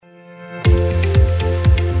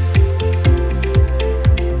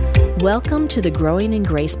Welcome to the Growing in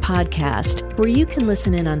Grace podcast, where you can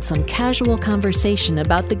listen in on some casual conversation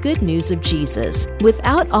about the good news of Jesus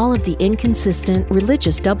without all of the inconsistent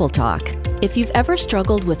religious double talk. If you've ever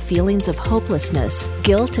struggled with feelings of hopelessness,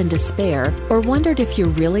 guilt, and despair, or wondered if you're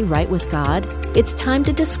really right with God, it's time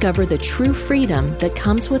to discover the true freedom that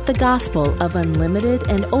comes with the gospel of unlimited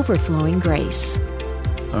and overflowing grace.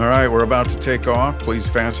 All right, we're about to take off. Please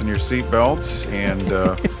fasten your seatbelts and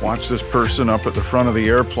watch this person up at the front of the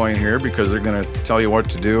airplane here, because they're going to tell you what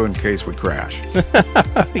to do in case we crash.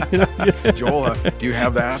 Joel, do you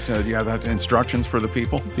have that? Do you have that instructions for the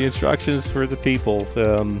people? The instructions for the people.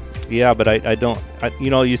 Yeah, but I don't.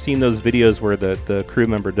 You've seen those videos where the crew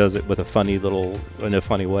member does it with in a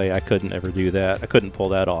funny way. I couldn't ever do that. I couldn't pull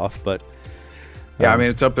that off. But yeah, I mean,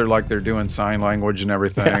 it's up there like they're doing sign language and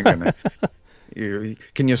everything. And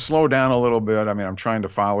can you slow down a little bit? I mean, I'm trying to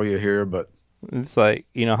follow you here, but it's like,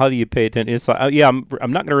 how do you pay attention? It's like, I'm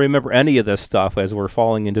not going to remember any of this stuff as we're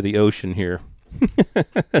falling into the ocean here.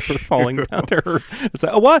 We're falling down there. It's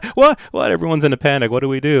like, what? Everyone's in a panic. What do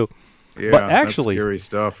we do? Yeah, but actually, that's scary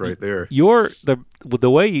stuff right there. The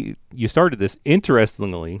way you started this,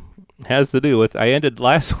 interestingly, has to do with, I ended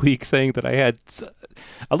last week saying that I had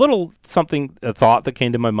a thought that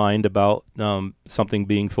came to my mind about something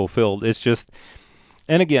being fulfilled. It's just,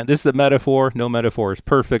 and again, this is a metaphor. No metaphor is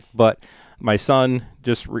perfect, but my son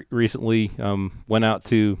just recently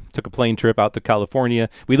took a plane trip out to California.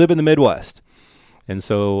 We live in the Midwest. And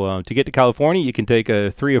so to get to California, you can take a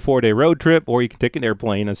 3 or 4 day road trip, or you can take an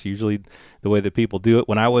airplane. That's usually the way that people do it.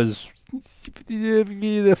 When I was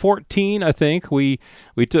 14, I think, we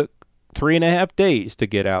took 3.5 days to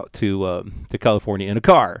get out to California in a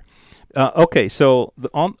car. Okay, so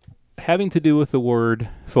having to do with the word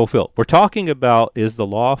fulfilled. We're talking about, is the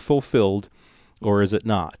law fulfilled or is it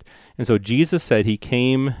not? And so Jesus said he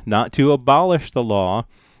came not to abolish the law,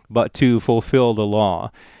 but to fulfill the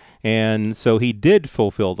law. And so he did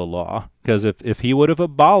fulfill the law, because if he would have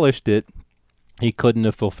abolished it, he couldn't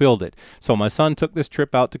have fulfilled it. So my son took this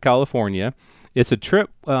trip out to California. It's a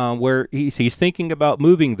trip where he's thinking about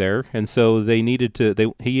moving there, and so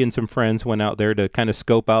he and some friends went out there to kind of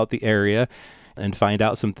scope out the area and find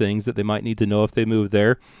out some things that they might need to know if they move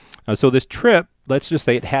there. So this trip, let's just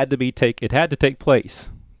say it had to take place.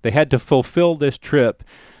 They had to fulfill this trip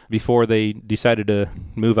before they decided to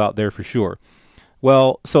move out there for sure.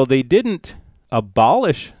 Well, so they didn't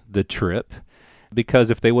abolish the trip,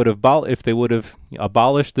 because if they would have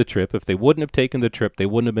abolished the trip, if they wouldn't have taken the trip, they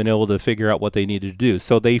wouldn't have been able to figure out what they needed to do.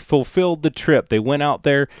 So they fulfilled the trip. They went out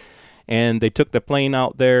there and they took the plane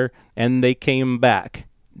out there and they came back.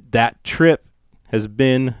 That trip has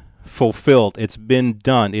been fulfilled. It's been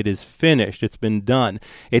done. It is finished. It's been done.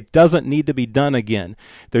 It doesn't need to be done again.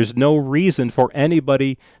 There's no reason for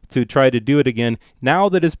anybody to try to do it again. Now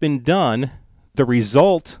that it's been done, the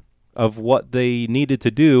result of what they needed to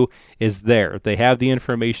do is there. They have the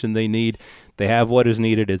information they need. They have what is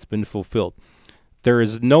needed. It's been fulfilled. There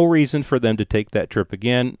is no reason for them to take that trip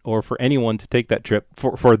again, or for anyone to take that trip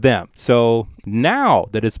for them. So now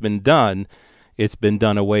that it's been done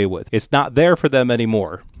away with. It's not there for them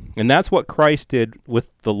anymore. And that's what Christ did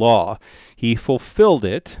with the law. He fulfilled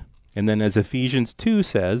it. And then, as Ephesians 2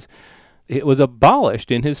 says, it was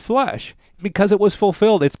abolished in his flesh. Because it was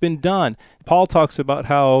fulfilled, it's been done. Paul talks about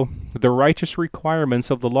how the righteous requirements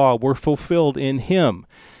of the law were fulfilled in him,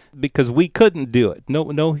 because we couldn't do it.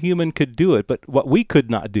 No human could do it. But what we could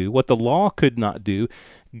not do, what the law could not do,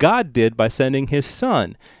 God did by sending his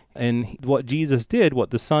son. And what Jesus did, what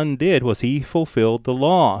the Son did, was he fulfilled the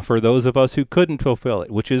law for those of us who couldn't fulfill it,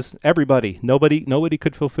 which is everybody. Nobody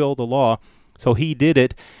could fulfill the law, so he did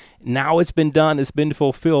it. Now it's been done. It's been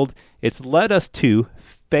fulfilled. It's led us to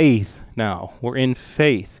faith. Now we're in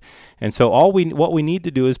faith, and so what we need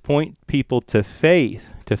to do is point people to faith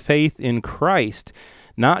in Christ,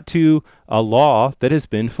 not to a law that has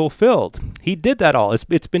been fulfilled. He did that all.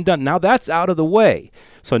 It's been done. Now that's out of the way.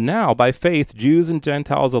 So now, by faith, Jews and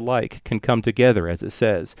Gentiles alike can come together, as it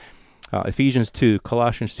says. Ephesians 2,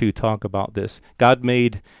 Colossians 2 talk about this. God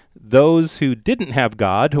made those who didn't have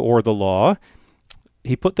God or the law,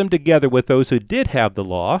 he put them together with those who did have the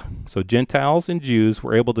law. So Gentiles and Jews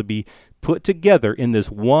were able to be put together in this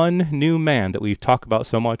one new man that we've talked about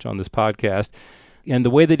so much on this podcast. And the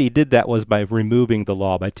way that he did that was by removing the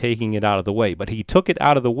law, by taking it out of the way. But he took it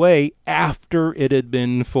out of the way after it had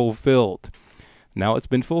been fulfilled. Now it's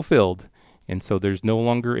been fulfilled. And so there's no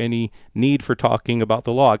longer any need for talking about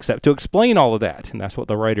the law except to explain all of that. And that's what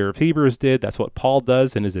the writer of Hebrews did. That's what Paul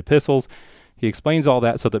does in his epistles. He explains all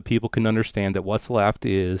that so that people can understand that what's left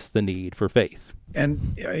is the need for faith. And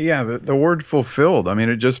yeah, the word fulfilled, I mean,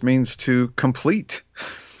 it just means to complete.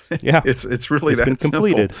 Yeah. It's really It's that been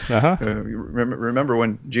completed. simple. Uh-huh. Remember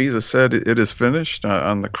when Jesus said it is finished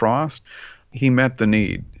on the cross? He met the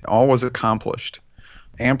need. All was accomplished,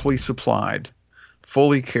 amply supplied,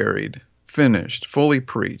 fully carried, finished, fully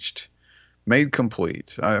preached, made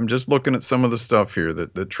complete. I'm just looking at some of the stuff here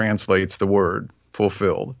that translates the word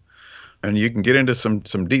fulfilled. And you can get into some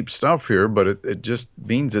deep stuff here, but it just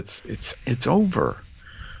means it's over.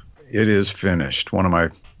 It is finished. One of my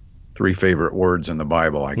 3 favorite words in the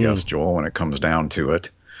Bible, I guess, Joel, when it comes down to it.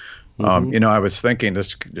 I was thinking,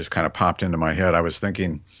 this just kind of popped into my head. I was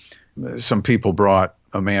thinking some people brought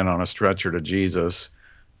a man on a stretcher to Jesus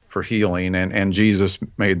for healing, and Jesus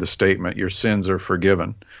made the statement, your sins are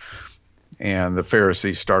forgiven. And the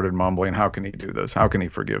Pharisees started mumbling, how can he do this? How can he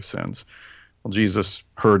forgive sins? Well, Jesus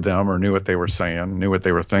heard them, or knew what they were saying, knew what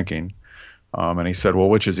they were thinking. And he said, well,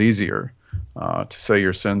 which is easier, to say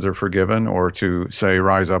your sins are forgiven or to say,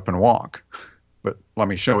 rise up and walk? But let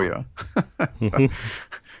me show you.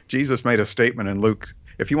 Jesus made a statement in Luke.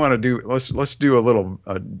 If you want to do, let's do a little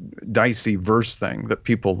dicey verse thing that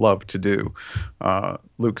people love to do.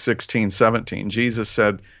 Luke 16:17. Jesus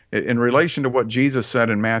said, in relation to what Jesus said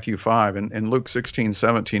in Matthew 5, and in Luke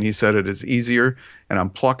 16:17, he said it is easier, and I'm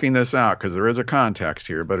plucking this out because there is a context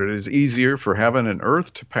here, but it is easier for heaven and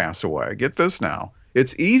earth to pass away. Get this now.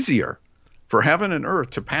 It's easier for heaven and earth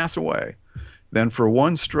to pass away than for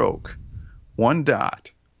one stroke, one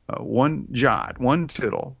dot, one jot, one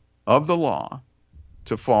tittle of the law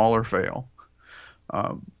to fall or fail.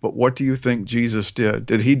 But what do you think Jesus did?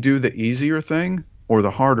 Did he do the easier thing or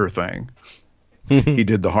the harder thing? He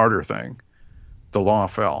did the harder thing. The law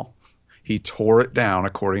fell. He tore it down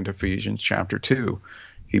according to Ephesians chapter 2.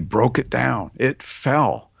 He broke it down. It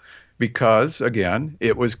fell because, again,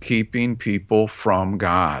 it was keeping people from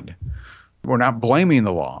God. We're not blaming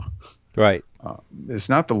the law. Right. It's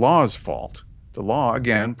not the law's fault. The law,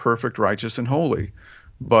 again, perfect, righteous, and holy.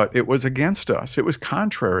 But it was against us. It was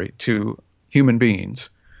contrary to human beings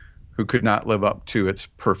who could not live up to its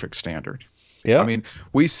perfect standard. Yeah. I mean,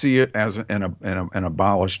 we see it as an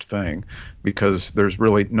abolished thing because there's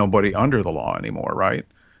really nobody under the law anymore, right?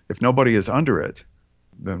 If nobody is under it,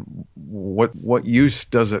 then what use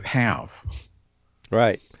does it have?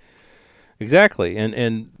 Right. Exactly.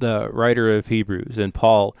 And the writer of Hebrews and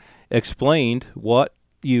Paul explained what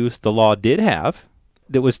use the law did have.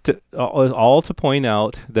 That was all to point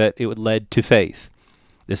out that it led to faith.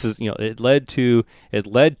 This is, it led to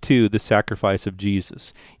the sacrifice of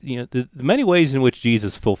Jesus. The many ways in which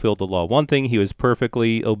Jesus fulfilled the law. One thing, he was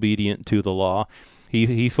perfectly obedient to the law.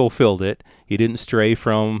 He fulfilled it. He didn't stray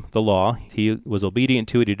from the law. He was obedient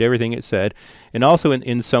to it. He did everything it said. And also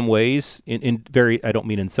in some ways, I don't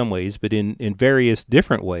mean in some ways, but in various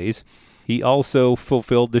different ways, he also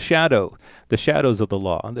fulfilled the shadows of the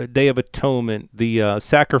law, the Day of Atonement, the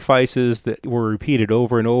sacrifices that were repeated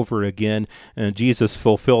over and over again, and Jesus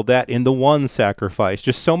fulfilled that in the one sacrifice.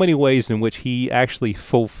 Just so many ways in which he actually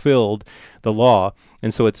fulfilled the law,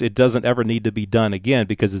 and so it doesn't ever need to be done again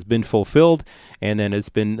because it's been fulfilled, and then it's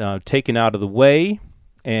been taken out of the way,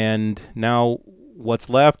 and now what's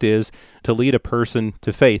left is to lead a person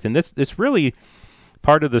to faith. And it's really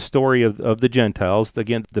part of the story of the Gentiles,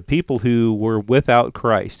 again, the people who were without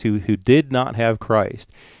Christ, who did not have Christ.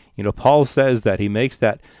 Paul says that he makes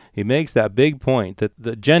that big point that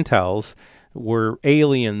the Gentiles were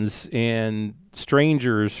aliens and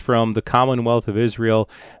strangers from the commonwealth of Israel.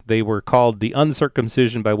 They were called the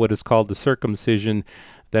uncircumcision by what is called the circumcision,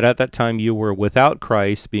 that at that time you were without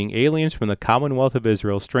Christ, being aliens from the commonwealth of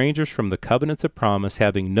Israel, strangers from the covenants of promise,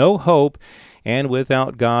 having no hope, and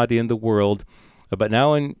without God in the world. But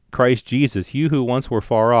now in Christ Jesus, you who once were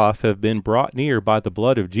far off have been brought near by the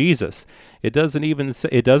blood of Jesus. It does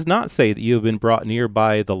not say that you have been brought near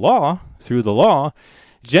by the law, through the law.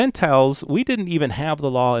 Gentiles, we didn't even have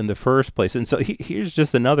the law in the first place. And so here's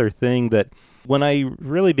just another thing that when I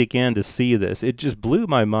really began to see this, it just blew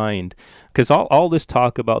my mind, because all this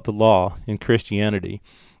talk about the law in Christianity,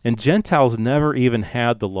 and Gentiles never even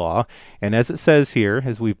had the law. And as it says here,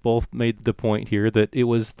 as we've both made the point here, that it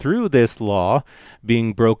was through this law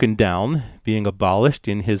being broken down, being abolished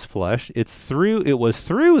in his flesh, it was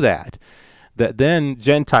through that then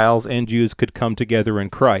Gentiles and Jews could come together in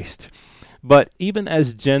Christ. But even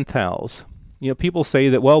as Gentiles, people say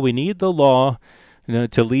that, well, we need the law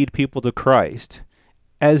to lead people to Christ.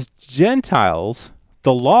 As Gentiles,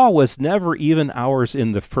 the law was never even ours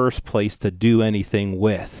in the first place to do anything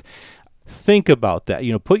with. Think about that.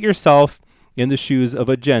 Put yourself in the shoes of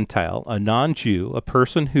a Gentile, a non-Jew, a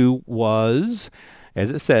person who was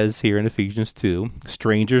as it says here in Ephesians 2,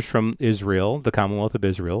 strangers from Israel, the commonwealth of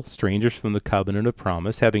Israel, strangers from the covenant of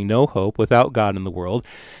promise, having no hope, without God in the world,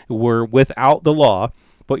 were without the law.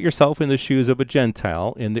 Put yourself in the shoes of a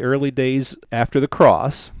Gentile. In the early days after the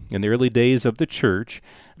cross, in the early days of the church,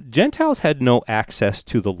 Gentiles had no access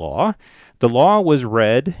to the law. The law was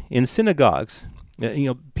read in synagogues.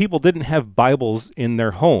 People didn't have Bibles in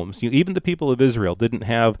their homes. Even the people of Israel didn't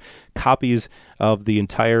have copies of the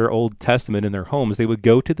entire Old Testament in their homes. They would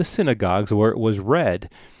go to the synagogues where it was read.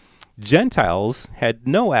 Gentiles had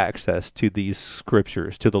no access to these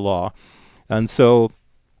scriptures, to the law. And so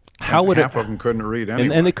how would half of them couldn't read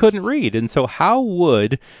anyway. And they couldn't read. And so how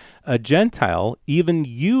would a Gentile even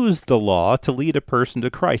use the law to lead a person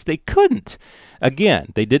to Christ? They couldn't.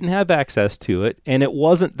 Again, they didn't have access to it, and it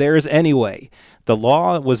wasn't theirs anyway. The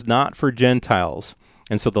law was not for Gentiles.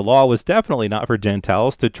 And so the law was definitely not for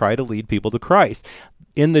Gentiles to try to lead people to Christ.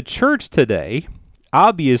 In the church today,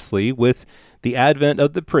 obviously, with the advent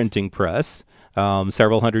of the printing press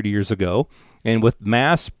several hundred years ago, and with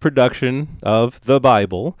mass production of the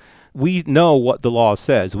Bible, we know what the law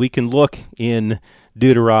says. We can look in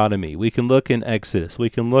Deuteronomy. We can look in Exodus.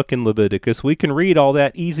 We can look in Leviticus. We can read all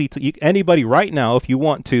that easy to anybody right now if you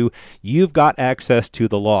want to. You've got access to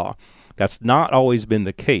the law. That's not always been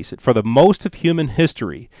the case. For the most of human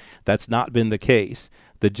history, that's not been the case.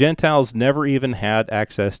 The Gentiles never even had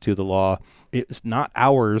access to the law. It's not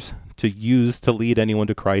ours to use to lead anyone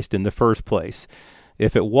to Christ in the first place.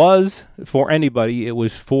 If it was for anybody, it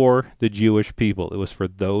was for the Jewish people. It was for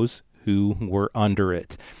those who were under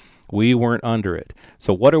it. We weren't under it.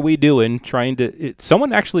 So what are we doing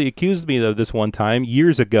someone actually accused me of this one time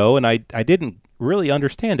years ago, and I didn't really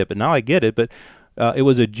understand it, but now I get it. But it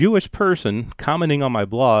was a Jewish person commenting on my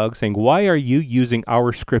blog saying, "Why are you using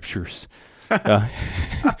our scriptures?"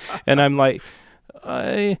 And I'm like,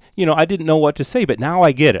 I didn't know what to say, but now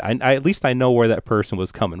I get it. At least I know where that person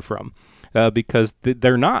was coming from. Because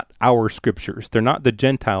they're not our scriptures. They're not the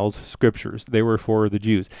Gentiles' scriptures. They were for the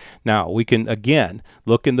Jews. Now, we can, again,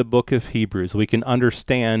 look in the book of Hebrews. We can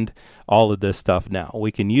understand all of this stuff now.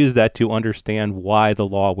 We can use that to understand why the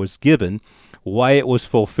law was given, why it was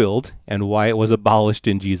fulfilled, and why it was abolished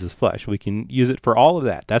in Jesus' flesh. We can use it for all of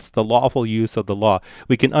that. That's the lawful use of the law.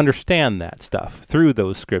 We can understand that stuff through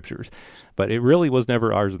those scriptures. But it really was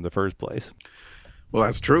never ours in the first place. Well,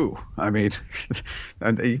 that's true. I mean,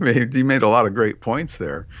 you made a lot of great points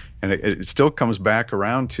there. And it still comes back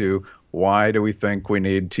around to, why do we think we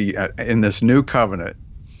need to, in this new covenant,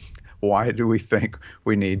 why do we think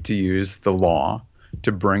we need to use the law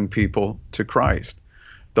to bring people to Christ?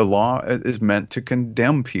 The law is meant to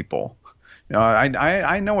condemn people.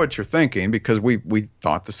 I know what you're thinking, because we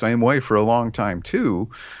thought the same way for a long time too.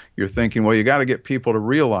 You're thinking, well, you got to get people to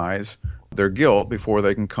realize their guilt before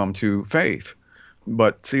they can come to faith.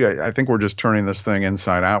 But see, I think we're just turning this thing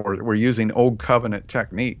inside out. We're using old covenant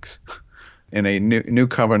techniques in a new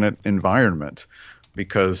covenant environment,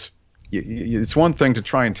 because it's one thing to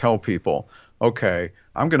try and tell people, okay,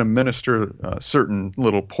 I'm going to minister certain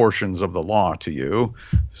little portions of the law to you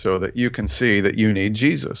so that you can see that you need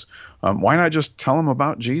Jesus. Why not just tell them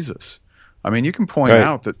about Jesus? I mean, you can point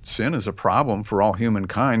out that sin is a problem for all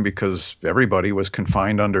humankind because everybody was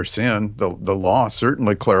confined under sin. The law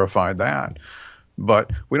certainly clarified that.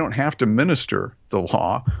 But we don't have to minister the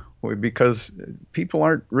law, because people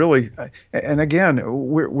aren't really. And again,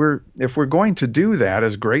 if we're going to do that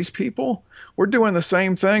as grace people, we're doing the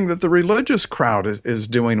same thing that the religious crowd is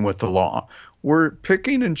doing with the law. We're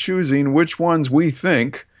picking and choosing which ones we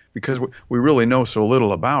think, because we really know so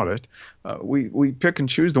little about it. We pick and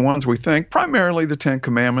choose the ones we think, primarily the Ten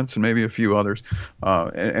Commandments and maybe a few others,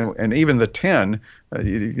 and even the 10.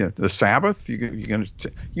 The Sabbath,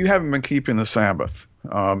 you haven't been keeping the Sabbath,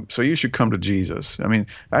 so you should come to Jesus. I mean,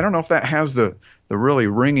 I don't know if that has the really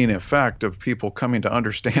ringing effect of people coming to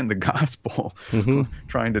understand the gospel,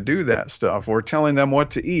 trying to do that stuff, or telling them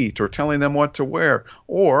what to eat, or telling them what to wear.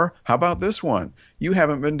 Or how about this one? You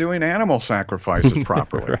haven't been doing animal sacrifices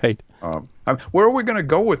properly. Right. Where are we going to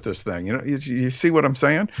go with this thing? You see what I'm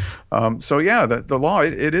saying? So yeah, the law,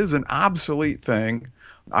 it is an obsolete thing.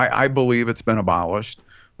 I believe it's been abolished.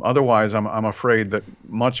 Otherwise, I'm afraid that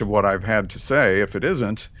much of what I've had to say, if it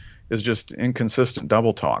isn't, is just inconsistent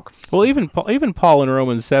double talk. Well, even Paul in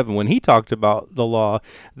Romans 7, when he talked about the law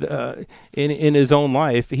in his own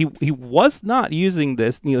life, he was not using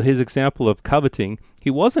this, his example of coveting. He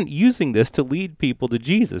wasn't using this to lead people to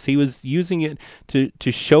Jesus. He was using it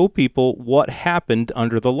to show people what happened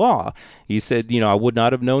under the law. He said, I would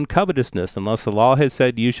not have known covetousness unless the law had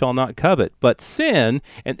said, you shall not covet. But sin,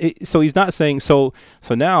 so he's not saying, so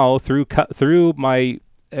now through my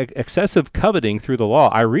excessive coveting through the law,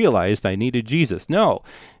 I realized I needed Jesus. No,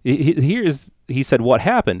 he said, what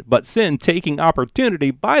happened? But sin, taking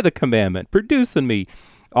opportunity by the commandment, produced in me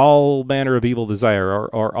all manner of evil desire,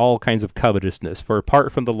 or all kinds of covetousness. For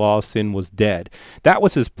apart from the law, sin was dead. That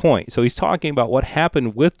was his point. So he's talking about what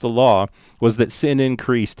happened with the law was that sin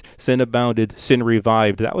increased, sin abounded, sin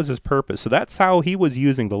revived. That was his purpose. So that's how he was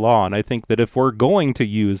using the law. And I think that if we're going to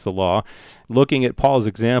use the law, looking at Paul's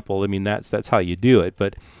example, I mean, that's how you do it.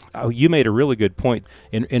 But you made a really good point.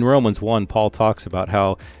 In Romans 1, Paul talks about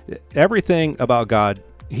how everything about God,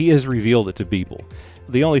 he has revealed it to people.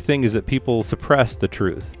 The only thing is that people suppress the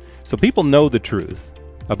truth. So people know the truth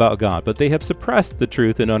about God, but they have suppressed the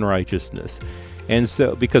truth in unrighteousness. And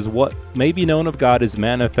so, because what may be known of God is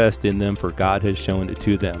manifest in them, for God has shown it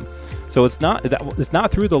to them. So it's not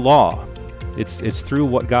through the law. It's through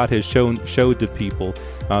what God has showed to people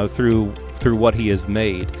through what He has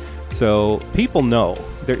made. So people know.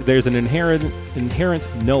 There's an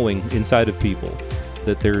inherent knowing inside of people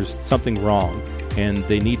that there's something wrong, and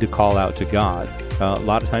they need to call out to God. A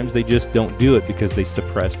lot of times they just don't do it because they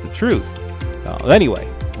suppress the truth. Anyway,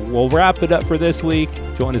 we'll wrap it up for this week.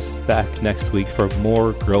 Join us back next week for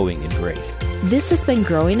more Growing in Grace. This has been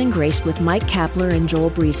Growing in Grace with Mike Kapler and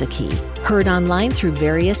Joel Brieseke, heard online through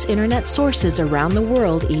various internet sources around the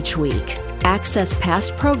world each week. Access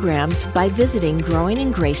past programs by visiting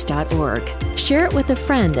growingingrace.org. Share it with a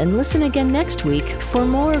friend and listen again next week for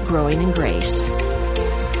more Growing in Grace.